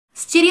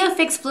Studio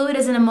Fix Fluid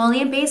is an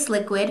emollient-based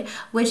liquid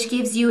which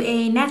gives you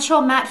a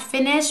natural matte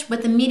finish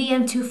with a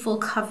medium to full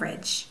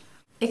coverage.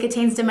 It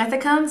contains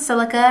dimethicone,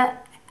 silica,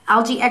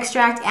 algae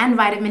extract, and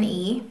vitamin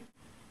E.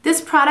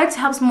 This product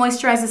helps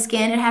moisturize the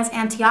skin. It has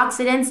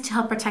antioxidants to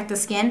help protect the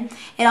skin.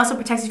 It also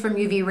protects you from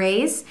UV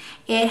rays.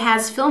 It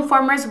has film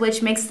formers,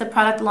 which makes the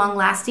product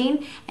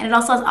long-lasting, and it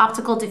also has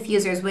optical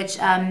diffusers, which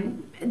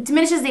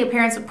diminishes the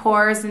appearance of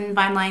pores and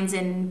fine lines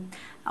and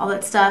all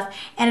that stuff,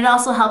 and it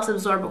also helps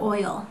absorb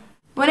oil.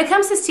 When it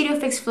comes to Studio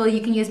Fix Fluid,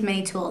 you can use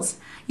many tools.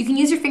 You can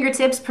use your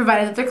fingertips,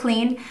 provided that they're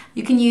clean.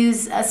 You can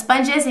use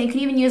sponges, and you can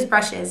even use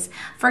brushes.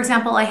 For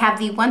example, I have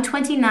the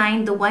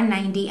 129, the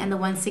 190, and the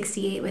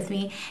 168 with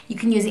me. You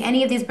can use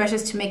any of these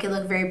brushes to make it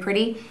look very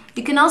pretty.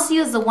 You can also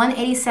use the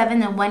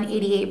 187 and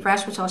 188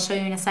 brush, which I'll show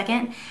you in a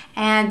second.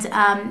 And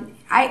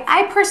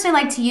I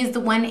personally like to use the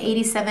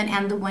 187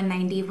 and the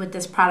 190 with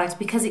this product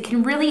because it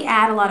can really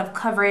add a lot of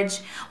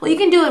coverage. Well, you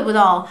can do it with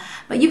all,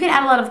 but you can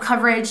add a lot of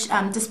coverage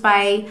just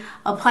by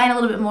applying a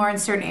little bit more in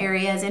certain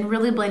areas and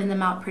really blending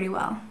them out pretty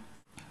well.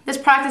 This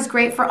product is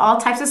great for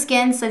all types of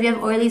skin, so if you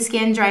have oily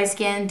skin, dry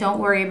skin, don't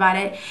worry about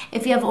it.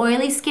 If you have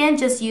oily skin,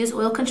 just use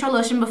oil control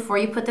lotion before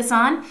you put this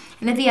on.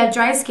 And if you have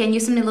dry skin,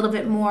 use something a little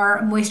bit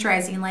more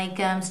moisturizing like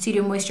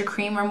Studio Moisture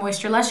Cream or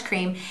Moisture Lush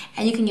Cream,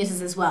 and you can use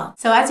this as well.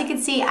 So as you can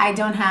see, I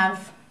don't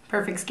have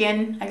perfect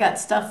skin. I got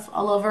stuff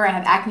all over. I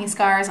have acne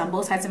scars on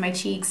both sides of my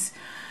cheeks,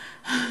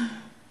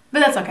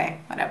 but that's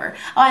okay, whatever.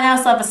 Oh, and I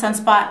also have a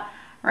sunspot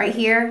right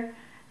here,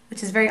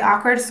 which is very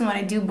awkward. So when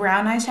I do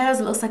brown eyeshadows,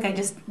 it looks like I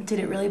just did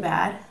it really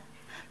bad.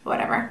 But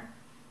whatever,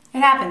 it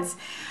happens.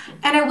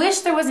 And I wish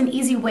there was an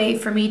easy way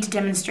for me to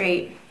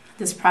demonstrate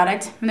this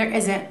product, and there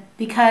isn't,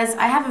 because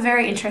I have a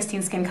very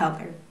interesting skin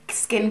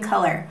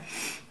color.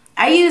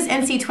 I use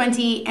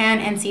NC20 and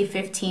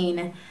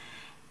NC15,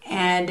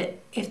 and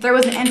if there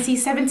was an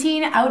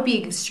NC17, I would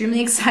be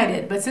extremely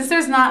excited. But since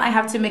there's not, I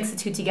have to mix the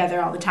two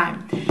together all the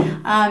time.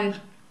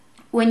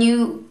 When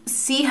you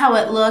see how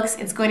it looks,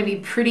 it's going to be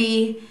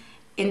pretty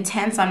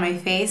intense on my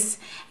face,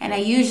 and I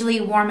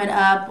usually warm it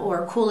up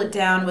or cool it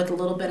down with a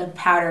little bit of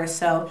powder.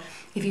 So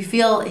if you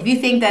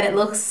think that it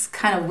looks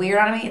kind of weird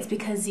on me, it's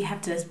because you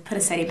have to put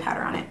a setting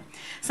powder on it.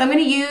 So I'm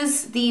going to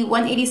use the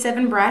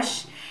 187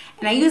 brush,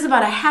 and I use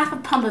about a half a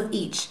pump of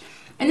each.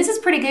 And this is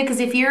pretty good because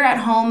if you're at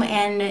home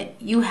and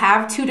you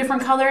have two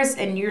different colors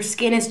and your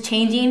skin is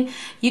changing,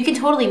 you can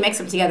totally mix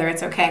them together.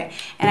 It's okay.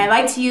 And I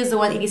like to use the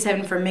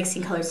 187 for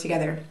mixing colors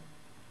together.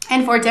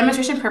 And for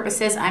demonstration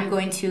purposes, I'm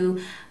going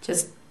to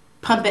just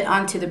pump it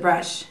onto the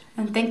brush.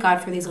 And thank God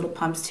for these little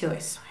pumps too, I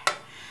swear.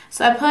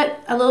 So I put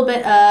a little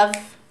bit of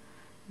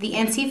the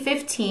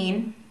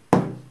NC15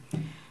 and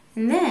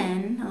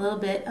then a little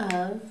bit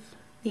of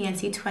the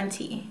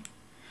NC20.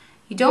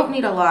 You don't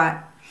need a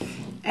lot.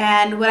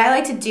 And what I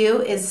like to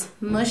do is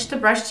mush the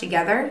brush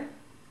together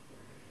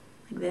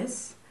like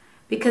this,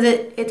 because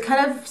it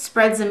kind of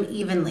spreads them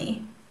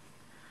evenly.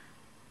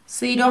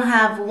 So you don't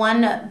have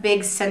one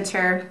big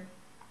center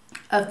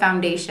of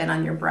foundation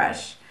on your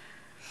brush.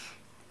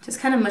 Just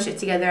kind of mush it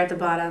together at the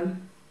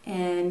bottom,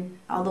 and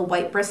all the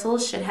white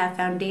bristles should have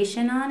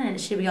foundation on, and it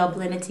should be all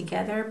blended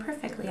together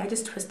perfectly. I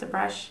just twist the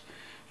brush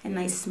and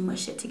I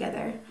smush it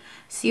together.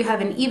 So you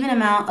have an even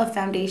amount of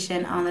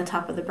foundation on the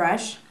top of the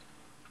brush.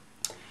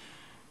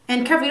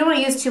 And careful, you don't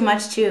want to use too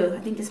much too.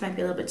 I think this might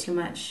be a little bit too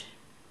much,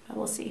 but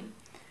we'll see.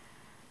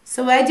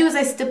 So what I do is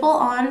I stipple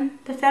on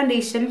the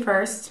foundation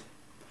first,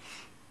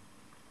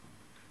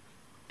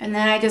 and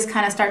then I just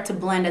kind of start to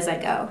blend as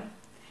I go.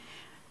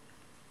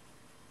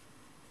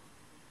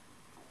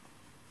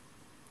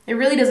 It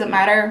really doesn't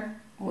matter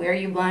where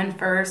you blend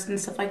first and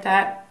stuff like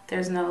that.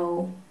 There's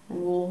no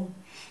rule.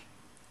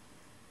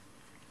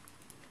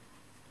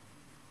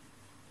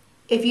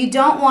 If you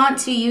don't want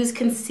to use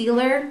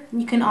concealer,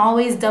 you can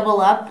always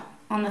double up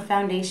on the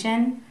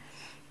foundation.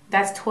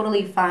 That's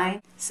totally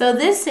fine. So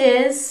this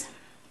is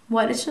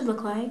what it should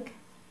look like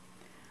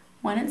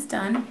when it's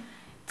done.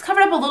 It's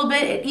covered up a little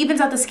bit. It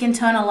evens out the skin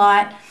tone a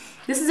lot.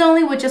 This is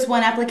only with just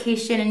one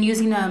application and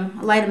using a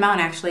light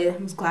amount actually. I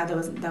was glad that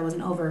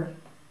wasn't overused.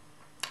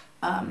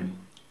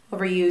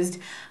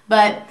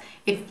 But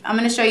I'm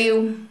going to show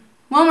you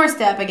one more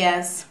step, I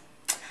guess.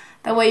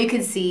 That way you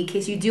can see in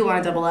case you do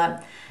want to double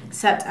up.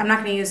 Except I'm not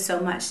going to use so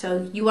much,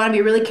 so you want to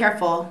be really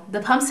careful.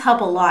 The pumps help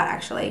a lot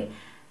actually.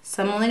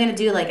 So I'm only going to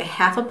do like a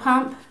half a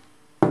pump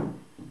and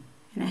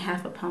a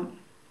half a pump.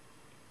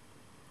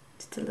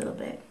 Just a little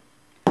bit.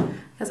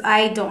 Because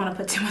I don't want to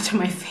put too much on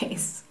my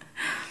face.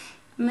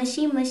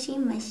 Mushy, mushy,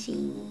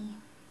 mushy.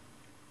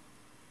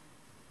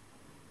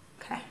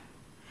 Okay.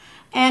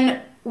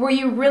 And where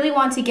you really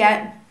want to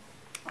get,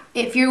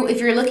 if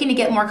you're looking to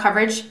get more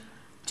coverage,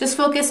 just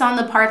focus on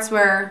the parts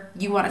where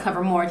you want to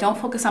cover more. Don't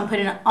focus on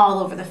putting it all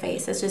over the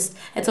face. It's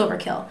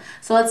overkill.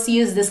 So let's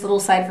use this little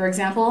side for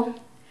example. I'm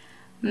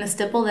going to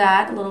stipple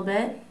that a little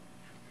bit.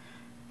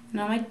 And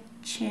on my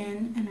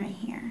chin and right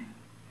here.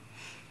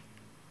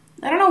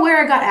 I don't know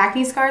where I got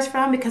acne scars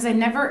from because I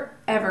never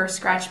ever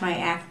scratch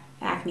my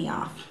acne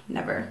off.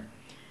 Never.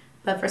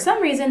 But for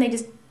some reason they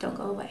just don't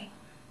go away.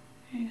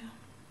 There you go.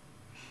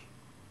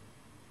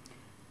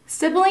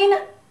 Stippling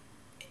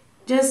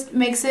just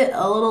makes it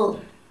a little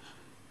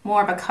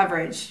more of a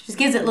coverage. Just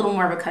gives it a little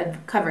more of a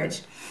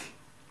coverage.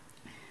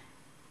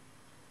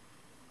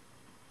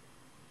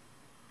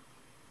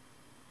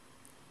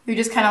 You're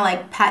just kind of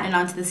like patting it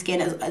onto the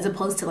skin as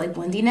opposed to like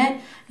blending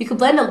it. You could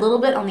blend a little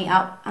bit on the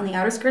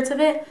outer skirts of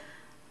it,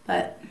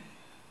 but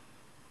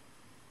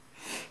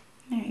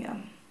there you go.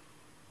 I'm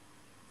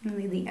gonna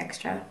leave the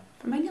extra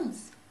for my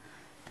nose.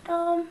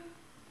 So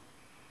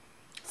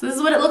this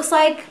is what it looks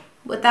like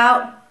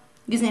without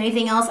using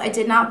anything else. I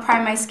did not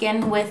prime my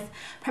skin with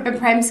Prep and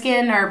Prime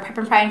Skin or Prep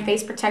and Prime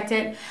Face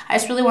Protectant. I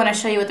just really want to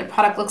show you what the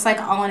product looks like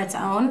all on its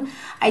own.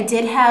 I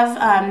did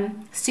have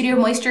Studio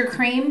Moisture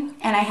Cream,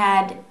 and I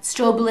had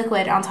Strobe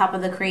Liquid on top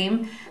of the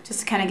cream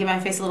just to kind of give my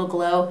face a little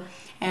glow.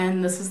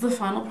 And this is the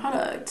final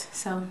product,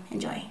 so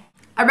enjoy.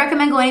 I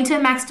recommend going to a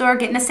m.a.c store,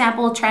 getting a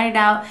sample, trying it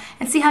out,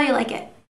 and see how you like it.